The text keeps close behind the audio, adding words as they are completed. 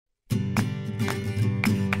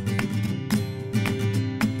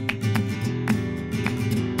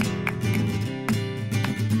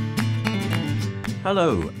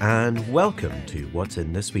Hello and welcome to What's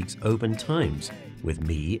in this week's Oban Times with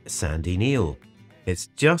me, Sandy Neal. It's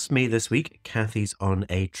just me this week. Kathy's on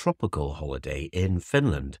a tropical holiday in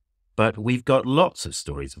Finland, but we've got lots of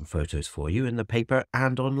stories and photos for you in the paper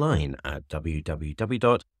and online at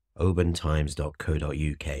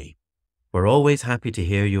www.obantimes.co.uk. We're always happy to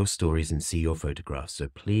hear your stories and see your photographs, so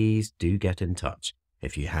please do get in touch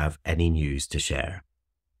if you have any news to share.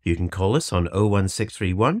 You can call us on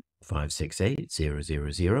 01631 568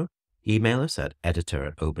 000, email us at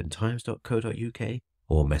editor@obantimes.co.uk,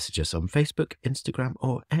 or message us on Facebook, Instagram,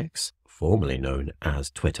 or X, formerly known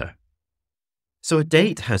as Twitter. So a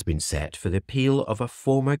date has been set for the appeal of a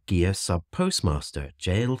former Gia sub-postmaster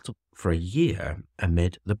jailed for a year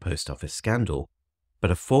amid the post office scandal.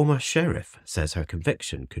 But a former sheriff says her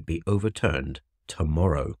conviction could be overturned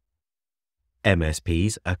tomorrow.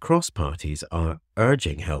 MSPs across parties are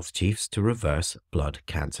urging health chiefs to reverse blood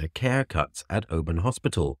cancer care cuts at Oban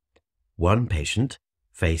Hospital. One patient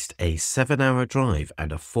faced a 7-hour drive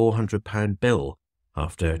and a £400 bill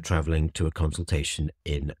after travelling to a consultation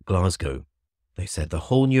in Glasgow. They said the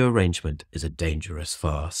whole new arrangement is a dangerous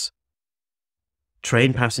farce.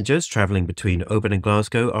 Train passengers travelling between Oban and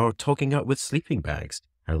Glasgow are talking up with sleeping bags,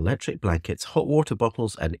 electric blankets, hot water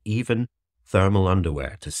bottles, and even thermal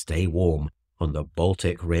underwear to stay warm on the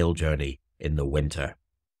Baltic rail journey in the winter.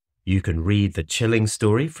 You can read the chilling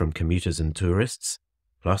story from commuters and tourists,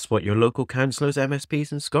 plus what your local councillors,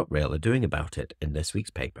 MSPs and ScotRail are doing about it in this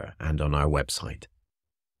week's paper and on our website.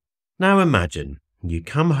 Now imagine you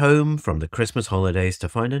come home from the Christmas holidays to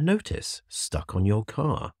find a notice stuck on your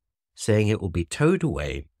car saying it will be towed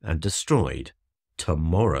away and destroyed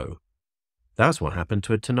tomorrow. That's what happened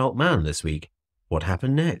to a Taynuilt man this week. What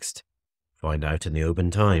happened next? Find out in the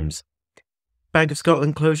Oban Times. Bank of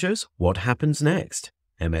Scotland closures, what happens next?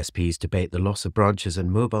 MSPs debate the loss of branches and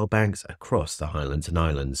mobile banks across the Highlands and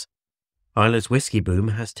Islands. Islay's whisky boom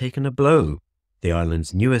has taken a blow. The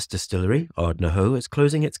island's newest distillery, Ardnahoe, is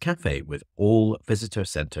closing its cafe with all visitor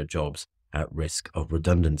centre jobs at risk of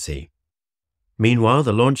redundancy. Meanwhile,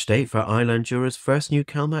 the launch date for Island Jura's first new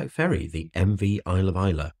Calmac ferry, the MV Isle of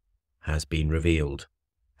Islay, has been revealed.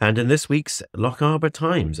 And in this week's Lochaber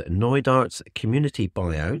Times, Neudart's community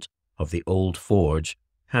buyout of the Old Forge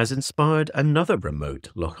has inspired another remote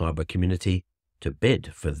Lochaber community to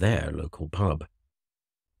bid for their local pub.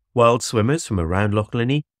 Wild swimmers from around Loch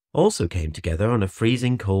Linnhe also came together on a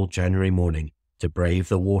freezing cold January morning to brave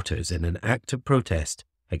the waters in an act of protest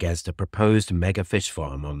against a proposed mega fish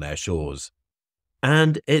farm on their shores.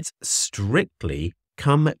 And it's Strictly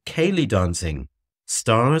Come Ceilidh Dancing.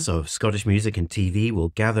 Stars of Scottish music and TV will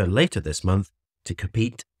gather later this month to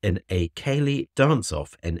compete in a Ceilidh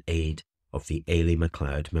dance-off in aid of the Ailey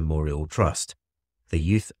MacLeod Memorial Trust, the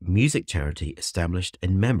youth music charity established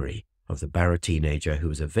in memory of the Barra teenager who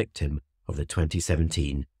was a victim of the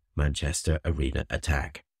 2017 Manchester Arena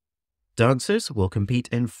attack. Dancers will compete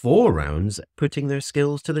in 4 rounds, putting their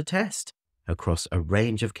skills to the test across a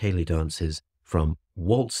range of Ceilidh dances from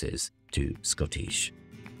waltzes to Scottish.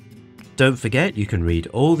 Don't forget, you can read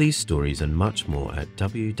all these stories and much more at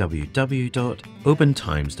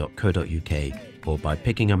www.obantimes.co.uk or by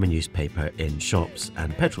picking up a newspaper in shops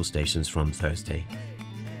and petrol stations from Thursday.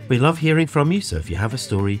 We love hearing from you, so if you have a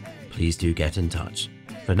story, please do get in touch.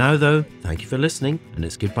 For now, though, thank you for listening, and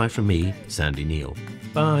it's goodbye from me, Sandy Neal.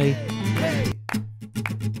 Bye.